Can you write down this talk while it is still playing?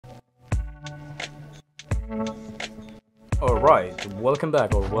Alright, welcome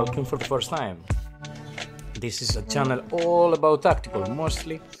back or welcome for the first time. This is a channel all about tactical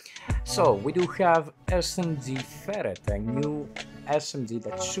mostly. So we do have SMG Ferret-A, a new SMG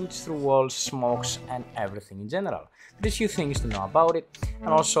that shoots through walls, smokes and everything in general. There's a few things to know about it and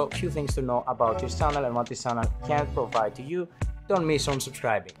also a few things to know about this channel and what this channel can provide to you. Don't miss on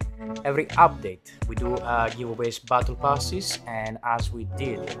subscribing. Every update we do giveaways, battle passes, and as we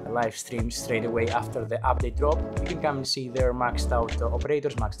did a live stream straight away after the update drop, you can come and see their maxed out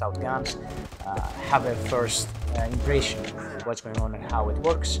operators, maxed out guns, have a first impression of what's going on and how it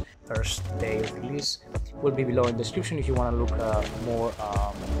works. First day of release will be below in the description if you want to look more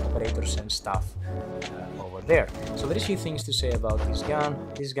operators and stuff over there. So there is a few things to say about this gun.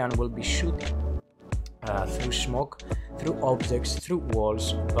 This gun will be shooting through smoke, through objects, through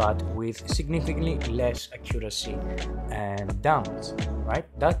walls, but with significantly less accuracy and damage, right?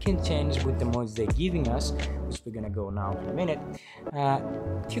 That can change with the mods they're giving us, which we're gonna go now in a minute.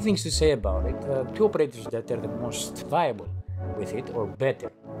 Few things to say about it. Two operators that are the most viable with it, or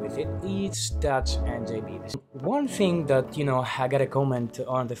better with it, is Dutch and JB. One thing that, you know, I got a comment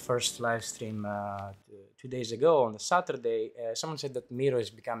on the first live stream 2 days ago on the Saturday. Someone said that miro is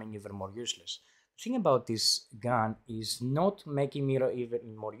becoming even more useless. The thing about this gun is not making miro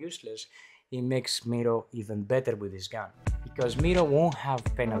even more useless, it makes miro even better with this gun, because miro won't have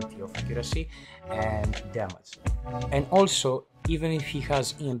penalty of accuracy and damage. And also, even if he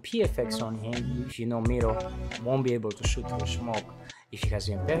has EMP effects on him, if you know miro won't be able to shoot through smoke if he has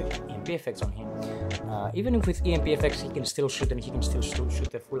EMP effects on him. Even if with EMP effects he can still shoot, and he can still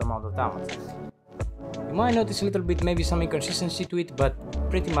shoot a full amount of damage. You might notice a little bit maybe some inconsistency to it, but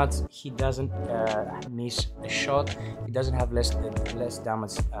pretty much he doesn't miss a shot. He doesn't have less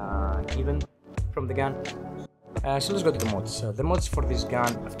damage given from the gun. So let's go to the mods. The mods for this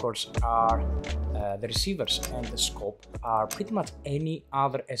gun, of course, are the receivers and the scope are pretty much any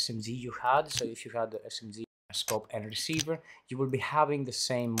other SMG you had. So if you had the SMG, scope and receiver, you will be having the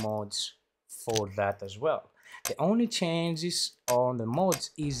same mods for that as well. The only changes on the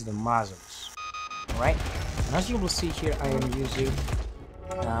mods is the muzzles. Right, and as you will see here, I am using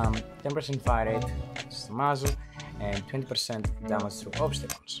 10% fire rate, it's the muzzle, and 20% damage through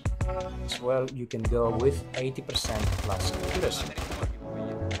obstacles. As well, you can go with 80% plus accuracy.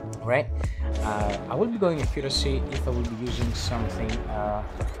 Right, I will be going accuracy if I will be using something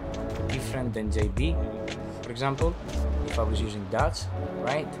different than JB. For example, if I was using Dutch,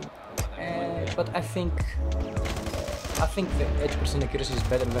 right? But I think the 80% accuracy is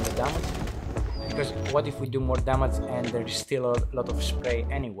better than the damage. Because what if we do more damage and there is still a lot of spray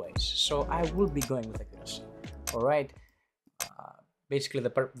anyways? So I will be going with accuracy. Alright, basically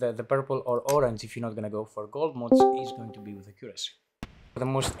the purple or orange, if you're not gonna go for gold mods, is going to be with accuracy. The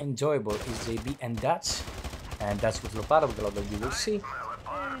most enjoyable is JB and that's with Lopata, with a lot of you will see,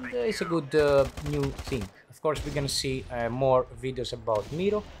 and it's a good new thing. Of course, we're gonna see more videos about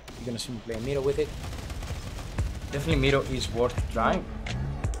miro. You're gonna see me play miro with it. Definitely miro is worth trying.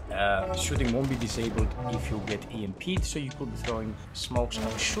 Shooting won't be disabled if you get EMP'd, so you could be throwing smokes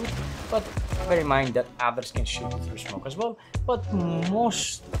and shoot, but bear in mind that others can shoot through smoke as well, but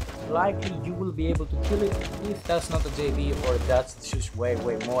most likely you will be able to kill it if that's not a JB or that shoots way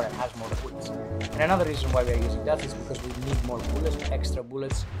more and has more bullets. And another reason why we are using that is because we need more bullets, extra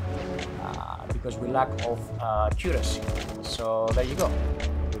bullets, because we lack of accuracy. So there you go,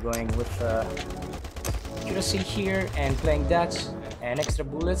 we're going with accuracy here and playing that and extra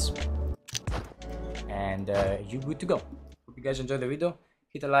bullets, and you're good to go. Hope you guys enjoyed the video.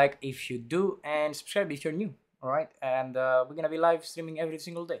 Hit a like if you do and subscribe if you're new. Alright, and we're gonna be live streaming every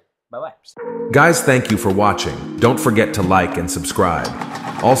single day. Bye bye. Guys, thank you for watching. Don't forget to like and subscribe.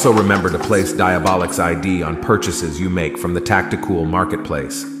 Also remember to place Diabolik's ID on purchases you make from the Tacticool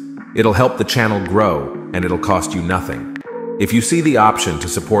marketplace. It'll help the channel grow and it'll cost you nothing. If you see the option to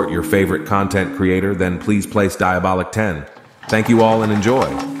support your favorite content creator, then please place Diabolik 10. Thank you all and enjoy.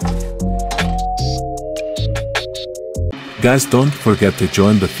 Guys, don't forget to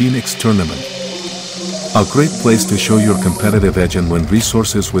join the Phoenix tournament. A great place to show your competitive edge and win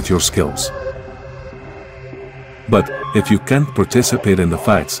resources with your skills. But if you can't participate in the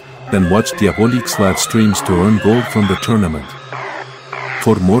fights, then watch Diabolik's live streams to earn gold from the tournament.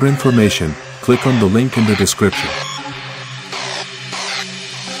 For more information, click on the link in the description.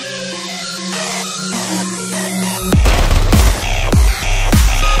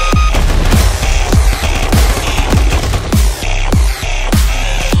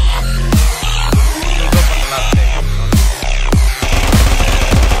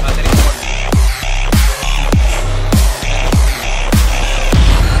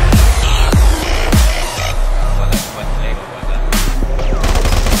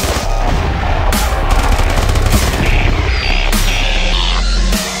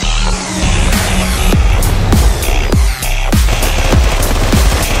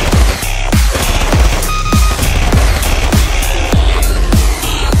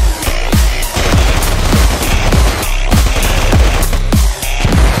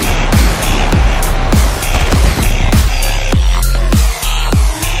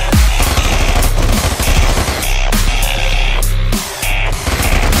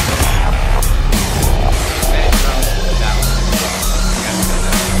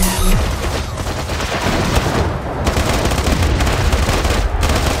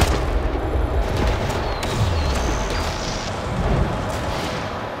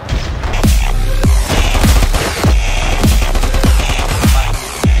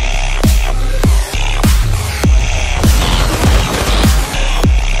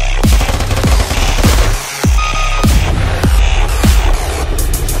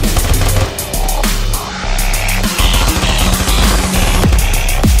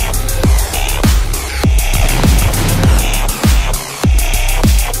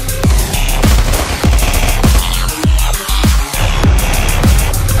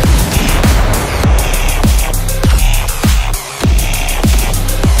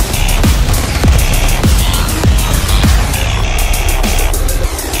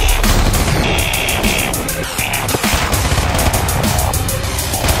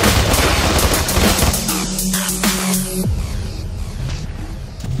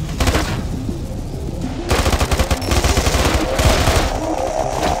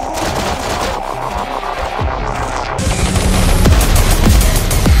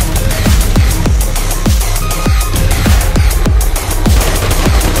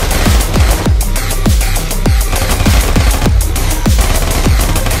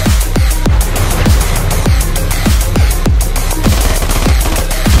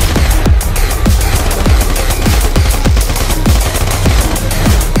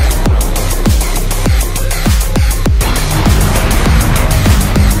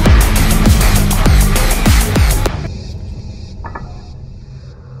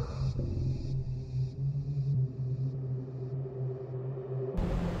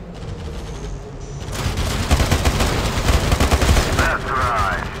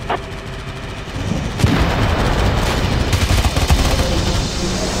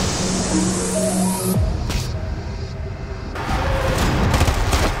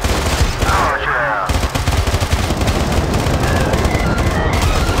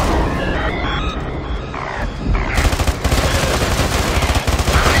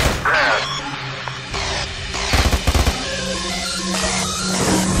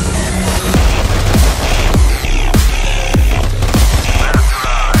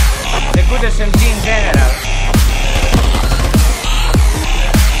 good SMG in general.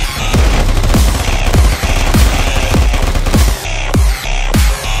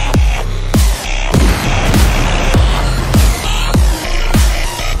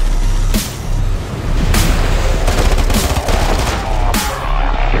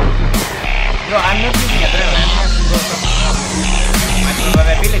 Bro, I'm not using adrenaline, I'm using my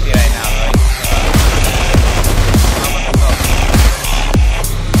survivability right now, right?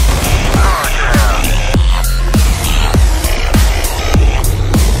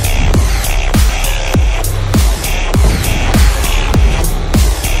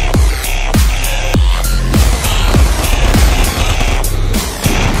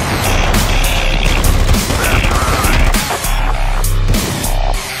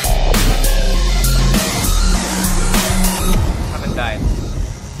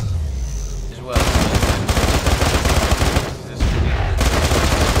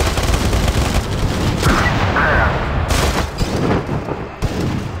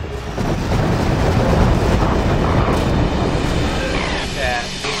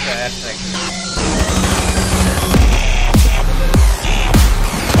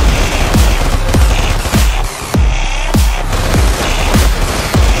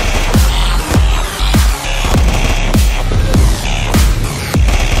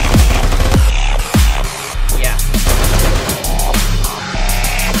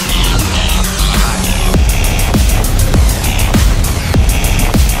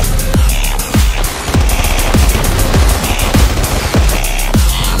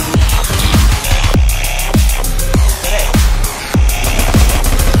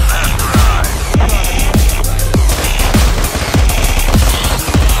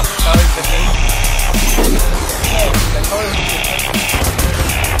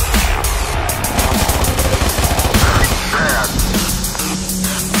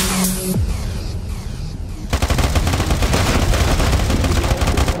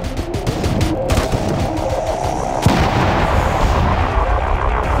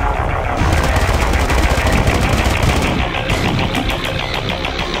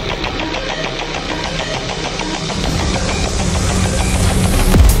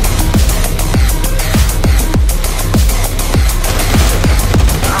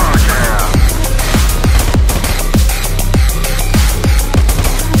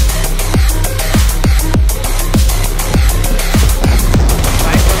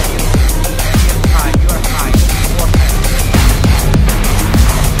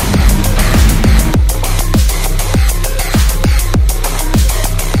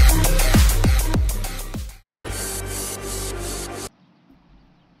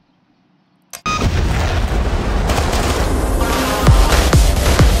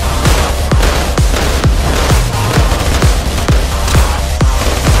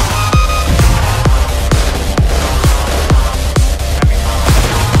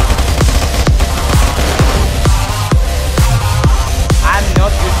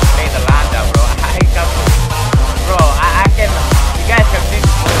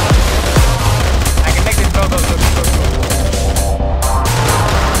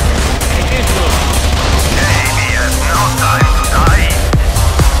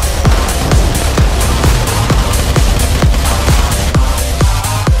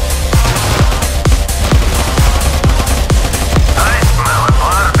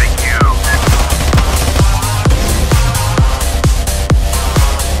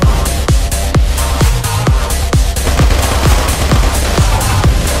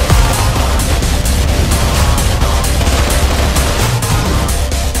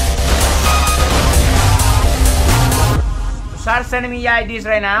 Start sending me IDs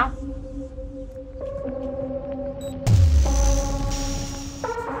right now.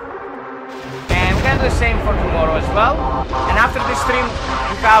 And we're gonna do the same for tomorrow as well. And after this stream,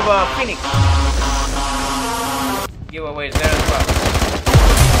 we have Phoenix giveaways there as well.